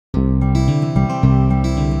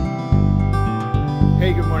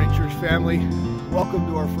family. Welcome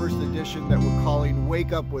to our first edition that we're calling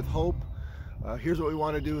Wake Up with Hope. Here's what we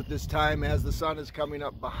want to do at this time as the sun is coming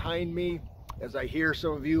up behind me, as I hear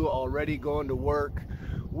some of you already going to work.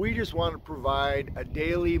 We just want to provide a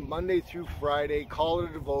daily, Monday through Friday, call it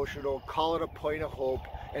a devotional, call it a point of hope,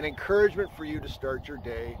 an encouragement for you to start your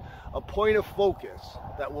day, a point of focus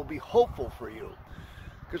that will be hopeful for you.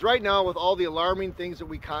 Because right now, with all the alarming things that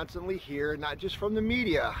we constantly hear, not just from the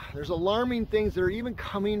media, there's alarming things that are even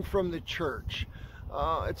coming from the church.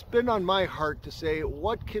 It's been on my heart to say,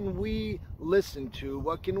 what can we listen to?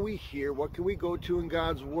 What can we hear? What can we go to in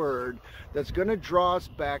God's Word that's going to draw us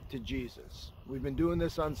back to Jesus? We've been doing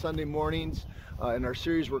this on Sunday mornings in our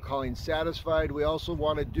series we're calling Satisfied. We also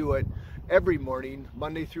want to do it every morning,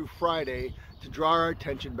 Monday through Friday, to draw our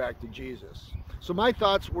attention back to Jesus. So my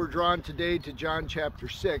thoughts were drawn today to John chapter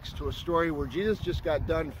 6, to a story where Jesus just got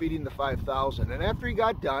done feeding the 5,000. And after he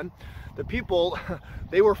got done, the people,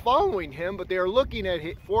 they were following him, but they are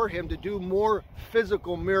looking for him to do more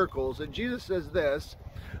physical miracles. And Jesus says this,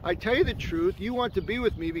 "I tell you the truth, you want to be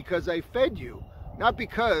with me because I fed you, not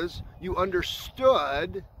because you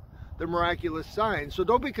understood the miraculous signs. So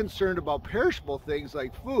don't be concerned about perishable things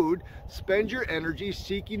like food. Spend your energy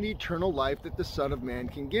seeking the eternal life that the Son of Man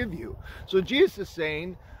can give you." So Jesus is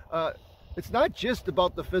saying, it's not just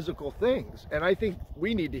about the physical things. And I think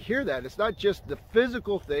we need to hear that. It's not just the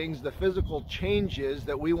physical things, the physical changes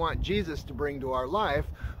that we want Jesus to bring to our life.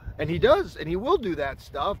 And he does, and he will do that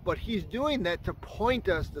stuff, but he's doing that to point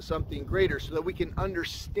us to something greater so that we can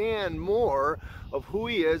understand more of who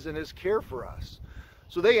he is and his care for us.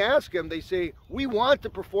 So they ask him, they say, we want to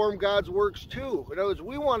perform God's works too. In other words,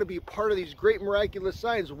 we want to be part of these great miraculous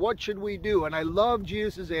signs. What should we do? And I love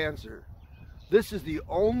Jesus' answer. This is the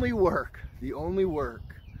only work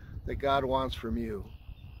that God wants from you.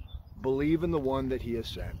 Believe in the one that he has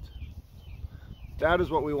sent. That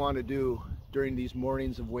is what we want to do during these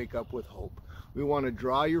mornings of Wake Up with Hope. We want to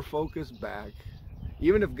draw your focus back.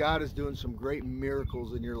 Even if God is doing some great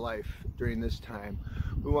miracles in your life during this time,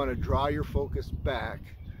 we want to draw your focus back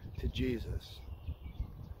to Jesus,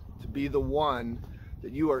 to be the one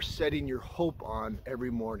that you are setting your hope on every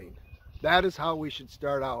morning. That is how we should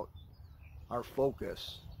start out our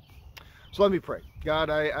focus. So let me pray. God,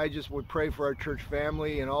 I just would pray for our church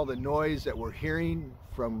family and all the noise that we're hearing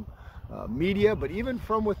from media, but even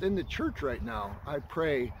from within the church right now. I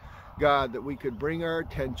pray, God, that we could bring our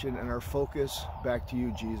attention and our focus back to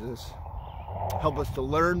you, Jesus. Help us to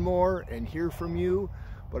learn more and hear from you,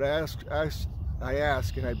 but I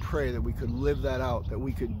ask and I pray that we could live that out, that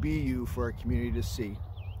we could be you for our community to see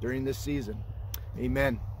during this season.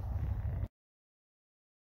 Amen.